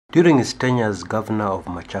During his tenure as governor of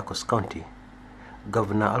Machakos County,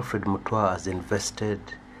 Governor Alfred Mutua has invested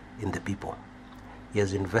in the people. He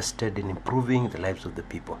has invested in improving the lives of the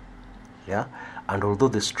people. Yeah, and although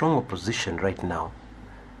there's strong opposition right now,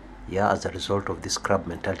 yeah, as a result of this crab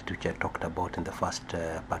mentality which I talked about in the first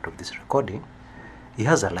part of this recording, he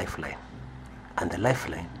has a lifeline, and the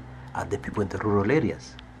lifeline are the people in the rural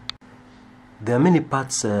areas. There are many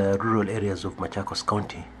parts, rural areas of Machakos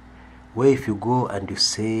County, where if you go and you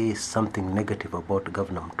say something negative about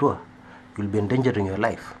Governor Mutua, you'll be endangering your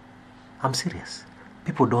life. I'm serious.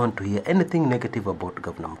 People don't want to hear anything negative about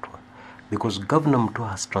Governor Mutua, because Governor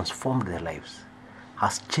Mutua has transformed their lives,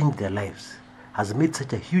 has changed their lives, has made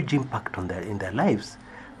such a huge impact on in their lives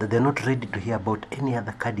that they're not ready to hear about any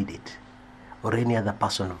other candidate or any other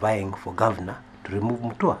person vying for governor to remove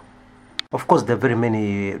Mutua. Of course, there are very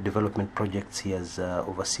many development projects he has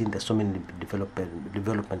overseen. There's so many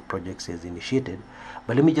development projects he has initiated.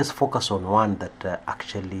 But let me just focus on one that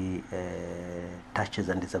actually touches,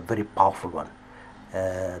 and is a very powerful one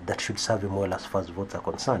that should serve him well as far as votes are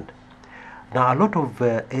concerned. Now, a lot of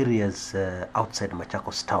areas outside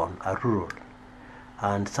Machakos town are rural,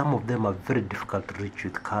 and some of them are very difficult to reach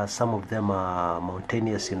with cars. Some of them are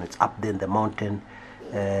mountainous, it's up there in the mountain,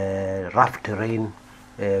 rough terrain,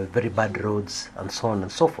 very bad roads, and so on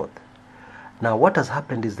and so forth. Now, what has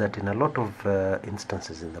happened is that in a lot of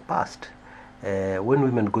instances in the past, when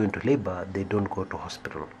women go into labor, they don't go to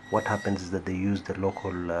hospital. What happens is that they use the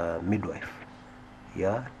local midwife,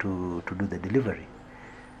 yeah, to do the delivery.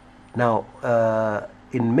 Now,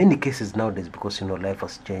 in many cases nowadays, because life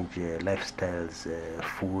has changed, lifestyles,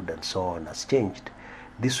 food, and so on has changed.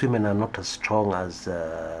 These women are not as strong as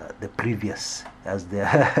the previous, as their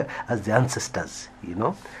as the ancestors,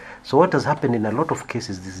 So what has happened in a lot of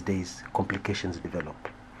cases these days, complications develop.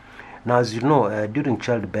 Now, as you know, during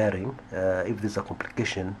childbearing, if there's a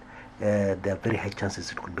complication, there are very high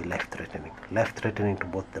chances it could be life-threatening to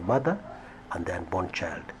both the mother and the unborn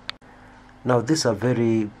child. Now, these are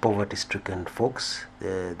very poverty-stricken folks.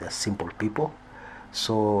 They're simple people.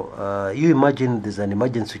 So you imagine there's an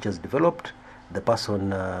emergency which has developed. The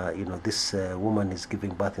person, this woman is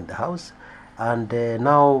giving birth in the house, and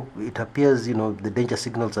now it appears, the danger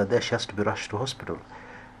signals are there. She has to be rushed to hospital,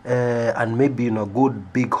 and maybe a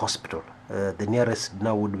good big hospital. The nearest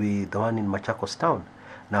now would be the one in Machakos town.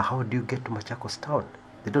 Now, how do you get to Machakos town?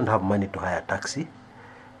 They don't have money to hire a taxi.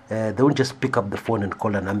 They won't just pick up the phone and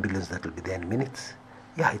call an ambulance that will be there in minutes.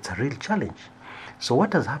 Yeah, it's a real challenge. So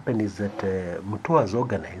what has happened is that Mutua has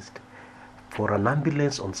organized for an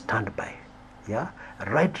ambulance on standby. Yeah,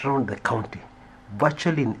 right around the county,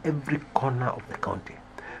 virtually in every corner of the county.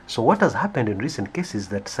 So what has happened in recent cases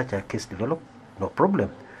that such a case developed, no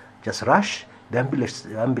problem, just rush. The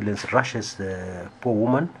ambulance rushes the poor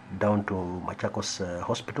woman down to Machakos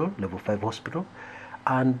hospital, level 5 hospital,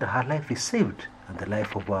 and her life is saved, and the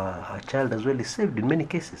life of her child as well is saved in many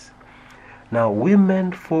cases. Now,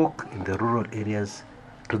 women folk in the rural areas,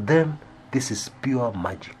 to them, this is pure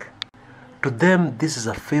magic. To them, this is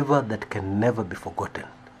a favor that can never be forgotten.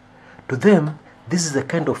 To them, this is the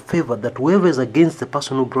kind of favor that whoever is against the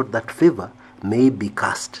person who brought that favor may be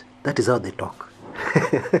cast. That is how they talk.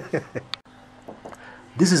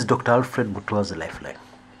 This is Dr. Alfred Mutua's lifeline.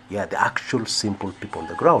 Yeah, the actual simple people on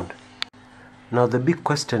the ground. Now, the big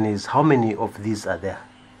question is, how many of these are there?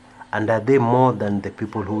 And are they more than the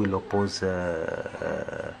people who will oppose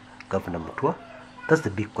Governor Mutua? That's the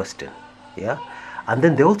big question. Yeah. And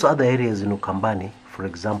then there are also other areas in Ukambani, for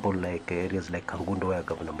example, like areas like Kangundo, where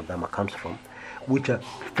Governor Mudama comes from, which are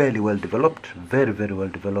fairly well developed, very, very well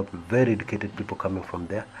developed, very educated people coming from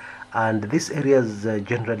there. And these areas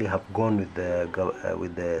generally have gone with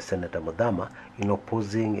the Senator Mudama in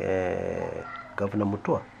opposing Governor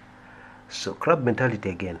Mutua. So crab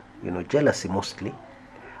mentality again, jealousy mostly.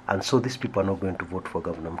 And so these people are not going to vote for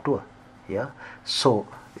Governor Mutua. Yeah. So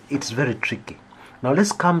it's very tricky. Now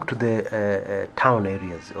let's come to the town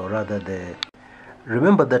areas, or rather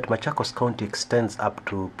remember that Machakos County extends up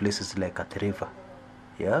to places like Athi River.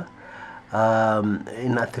 Yeah.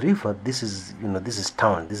 In Athi River, this is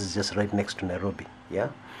town. This is just right next to Nairobi. Yeah.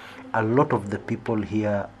 A lot of the people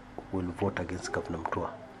here will vote against Governor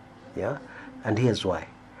Mutua. Yeah. And here's why.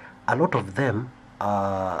 A lot of them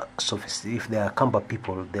are if they are Kamba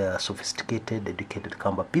people, they are sophisticated, educated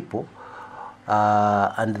Kamba people.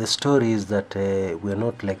 And the story is that we are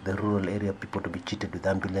not like the rural area people to be cheated with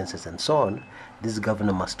ambulances and so on. This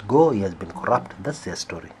governor must go. He has been corrupt. That's their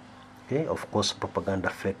story. Okay. Of course, propaganda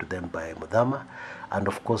fed to them by Mudama, and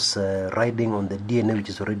of course, riding on the DNA which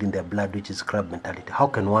is already in their blood, which is crab mentality. How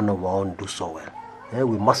can one of our own do so well?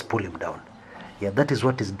 We must pull him down. Yeah, that is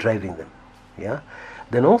what is driving them. Yeah.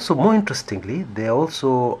 Then also, more interestingly, there are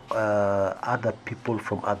also other people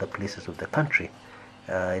from other places of the country.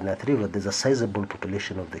 In Athi River, there's a sizable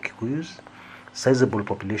population of the Kikuyus, sizable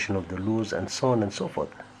population of the Lus, and so on and so forth.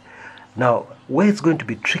 Now, where it's going to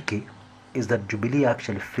be tricky is that Jubilee are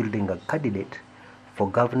actually fielding a candidate for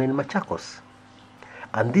governor in Machakos.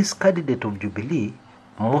 And this candidate of Jubilee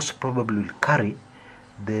most probably will carry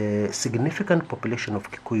the significant population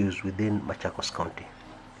of Kikuyus within Machakos County.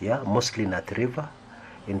 Yeah, mostly in Athi River,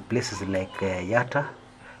 in places like Yatta,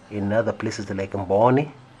 in other places like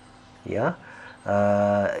Mboni. Yeah.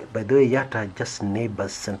 By the way, Yatta just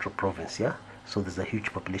neighbors Central Province. Yeah. So there's a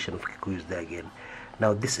huge population of Kikuyus there again.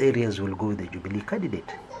 Now these areas will go with the Jubilee candidate,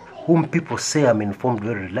 whom people say, I'm informed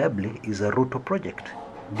very reliably, is a Ruto project,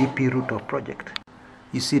 DP Ruto project.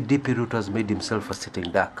 You see, DP Ruto has made himself a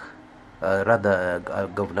sitting duck.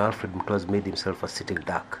 Governor Alfred Mutua has made himself a sitting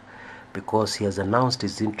duck, because he has announced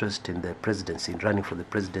his interest in the presidency, in running for the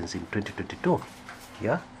presidency in 2022.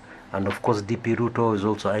 Yeah, and of course DP Ruto is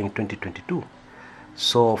also eyeing 2022.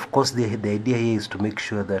 So of course the idea here is to make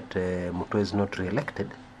sure that Mutua is not re-elected.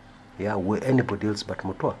 Yeah, with anybody else but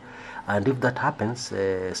Mutua. And if that happens,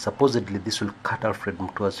 supposedly this will cut Alfred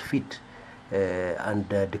Mutua's feet and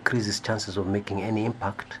decrease his chances of making any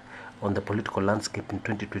impact on the political landscape in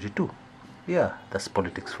 2022. Yeah, that's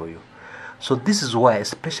politics for you. So this is why,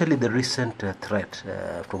 especially the recent threat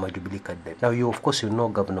from a Jubilee candidate. Now, of course, you know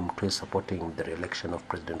Governor Mutua is supporting the re-election of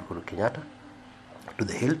President Uhuru Kenyatta to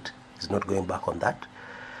the hilt. He's not going back on that.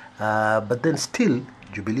 But then still,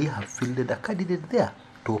 Jubilee have fielded a candidate there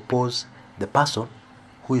to oppose the person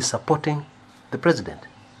who is supporting the president.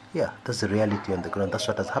 Yeah, that's the reality on the ground. That's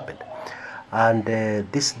what has happened. And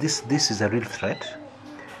this is a real threat.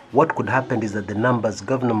 What could happen is that the numbers,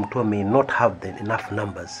 Governor Mutua may not have enough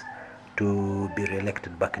numbers to be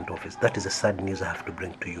re-elected back into office. That is the sad news I have to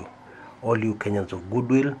bring to you. All you Kenyans of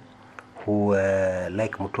goodwill who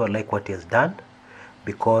like Mutua, like what he has done,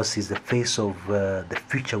 because he's the face of the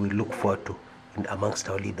future we look forward to amongst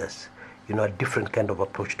our leaders. You know, a different kind of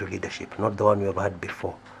approach to leadership, not the one we have had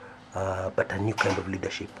before, but a new kind of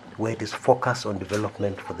leadership, where it is focused on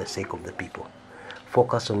development for the sake of the people,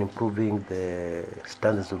 focused on improving the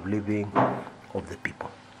standards of living of the people.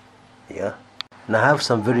 Yeah. Now I have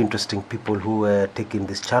some very interesting people who are taking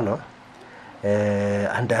this channel,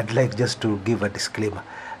 and I'd like just to give a disclaimer.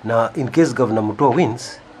 Now, in case Governor Mutua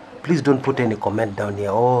wins, please don't put any comment down here.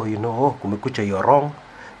 Oh, you know, oh, Kumekucha, you're wrong.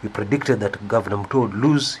 You predicted that Governor Mutua would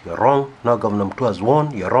lose. You're wrong. Now Governor Mutua has won.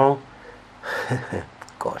 You're wrong.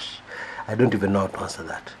 Gosh, I don't even know how to answer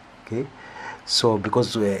that. Okay, so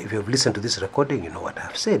because if you have listened to this recording, you know what I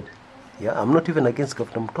have said. Yeah, I'm not even against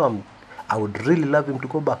Governor Mutua. I would really love him to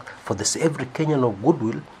go back. For this, every Kenyan of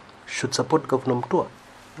goodwill should support Governor Mutua.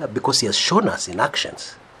 Yeah, because he has shown us in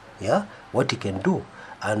actions, yeah, what he can do,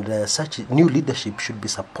 and such new leadership should be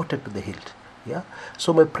supported to the hilt. Yeah,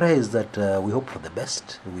 so my prayer is that we hope for the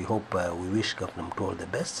best. We hope, we wish Governor Mutua all the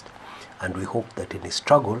best, and we hope that in his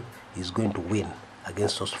struggle he's going to win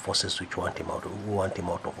against those forces which want him out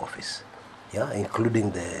of office. Yeah,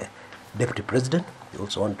 including the deputy president. They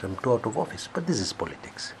also want him out of office. But this is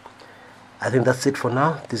politics. I think that's it for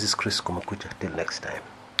now. This is Chris Kumekucha. Till next time.